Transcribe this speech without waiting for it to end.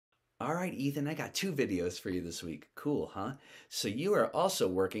All right, Ethan, I got 2 videos for you this week. Cool, huh? So you are also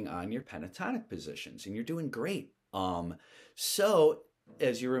working on your pentatonic positions and you're doing great. So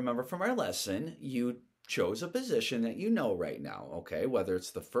as you remember from our lesson, you chose a position that you know right now, okay? Whether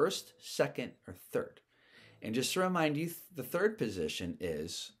it's the first, second, or third. And just to remind you, the third position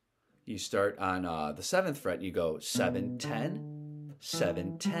is you start on the 7th fret and you go 7, 10,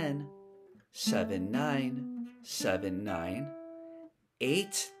 7, 10, 7, 9, 7, 9,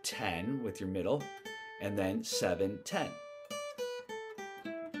 8, 10 with your middle, and then 7, 10.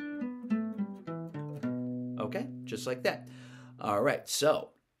 Okay, just like that. All right, so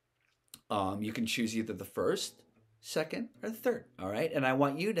you can choose either the first, second, or third. All right, and I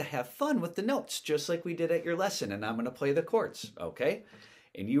want you to have fun with the notes, just like we did at your lesson, and I'm going to play the chords, okay?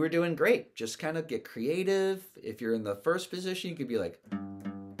 And you were doing great. Just kind of get creative. If you're in the first position, you could be like...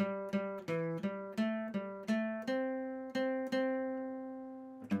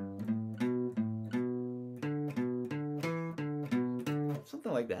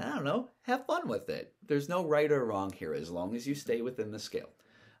 something like that. I don't know. Have fun with it. There's no right or wrong here as long as you stay within the scale.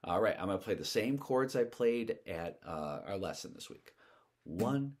 All right, I'm going to play the same chords I played at our lesson this week.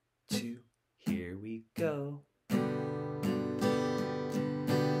 1, 2, here we go.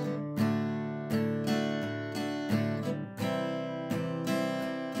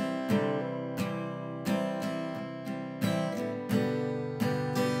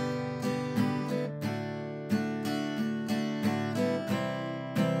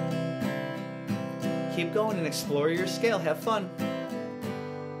 Keep going and explore your scale. Have fun.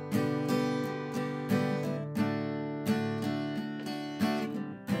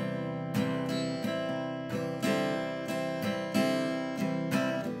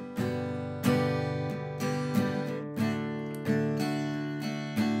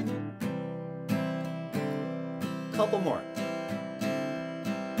 Couple more.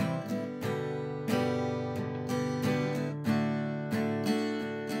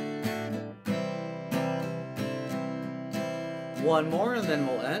 One more and then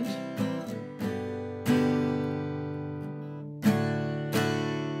we'll end.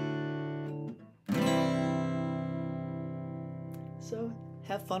 So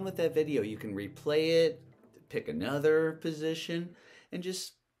have fun with that video. You can replay it, pick another position, and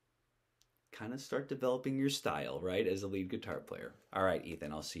just kind of start developing your style, right, as a lead guitar player. All right,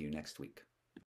 Ethan, I'll see you next week.